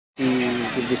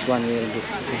give this one will do.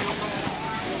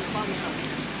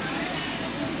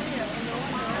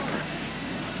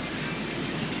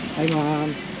 Hi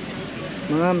ma'am.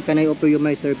 Ma'am, can I offer you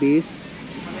my service?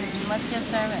 What's your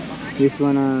service? This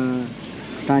one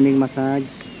tanning massage.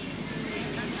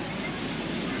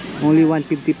 Only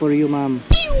 150 for you, ma'am.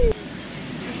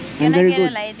 Can I very get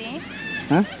good. a lady?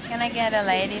 Huh? Can I get a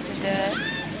lady to do it?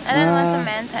 I don't want a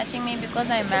man touching me because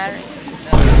I'm married.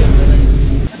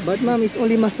 But ma'am, it's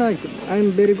only massage.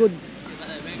 I'm very good.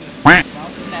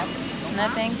 No,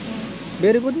 thank you.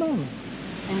 Very good, ma'am.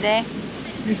 Hindi.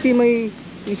 You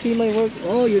see my work.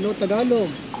 Oh, you know Tagalog.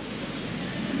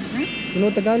 You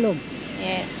know Tagalog.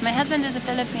 Yes. My husband is a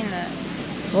Filipino.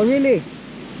 Oh, really?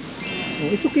 Oh,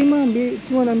 it's okay, ma'am. This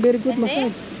one, I'm very good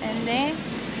massage. Hindi.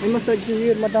 I massage you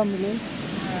here, madam.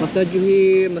 Massage you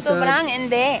here, massage. Sobrang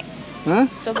hindi. Huh?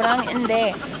 Sobrang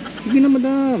hindi. Sige na,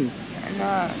 madam.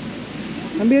 Ano?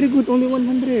 I'm very good. Only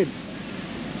 100.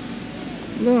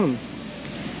 Madam.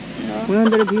 No.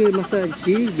 100 here, massage.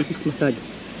 See, this is massage.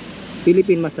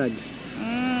 Philippine massage.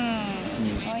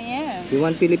 Oh yeah. You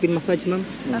want Philippine massage, ma'am?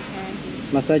 Okay.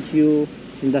 Massage you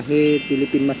in the head,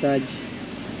 Philippine massage.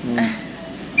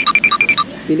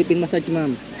 Philippine massage,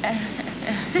 ma'am.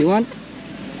 You want?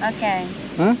 Okay.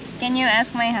 Huh? Can you ask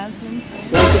my husband?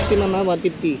 150, mama.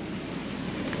 150.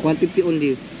 150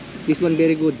 only. This one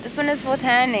very good. This one is for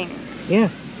tanning. Yeah.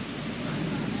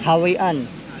 Hawaiian.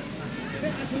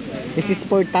 This is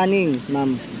for tanning,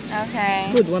 ma'am.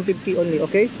 Okay. Good. 150 only.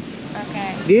 Okay?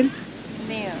 Okay. Deal?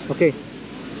 Deal. Okay.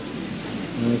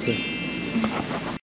 Okay.